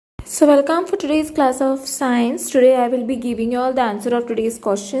So welcome for today's class of science. Today I will be giving you all the answer of today's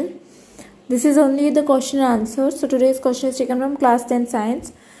question. This is only the question and answer. So today's question is taken from class 10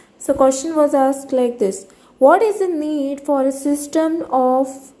 science. So question was asked like this. What is the need for a system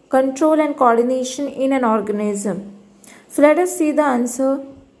of control and coordination in an organism? So let us see the answer.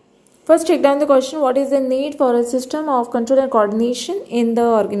 First take down the question. What is the need for a system of control and coordination in the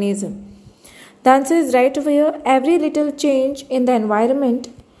organism? The answer is right over here. Every little change in the environment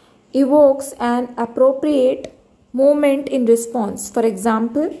evokes an appropriate movement in response. For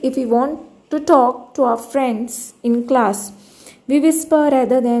example, if we want to talk to our friends in class, we whisper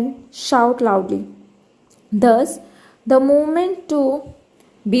rather than shout loudly. Thus, the movement to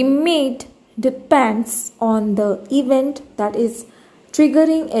be made depends on the event that is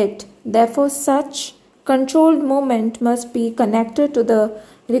triggering it. Therefore, such controlled movement must be connected to the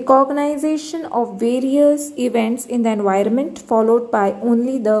recognition of various events in the environment followed by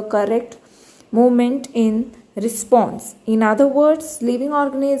only the correct movement in response. In other words, living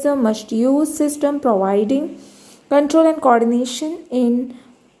organism must use system providing control and coordination. In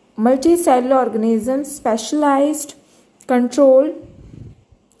multicellular organisms,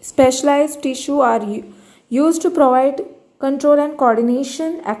 specialized tissue are used to provide control and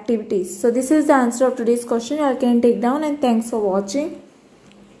coordination activities. So this is the answer of today's question. You can take down, and thanks for watching.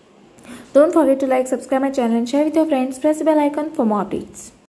 Don't forget to like, subscribe my channel and share with your friends. Press the bell icon for more updates.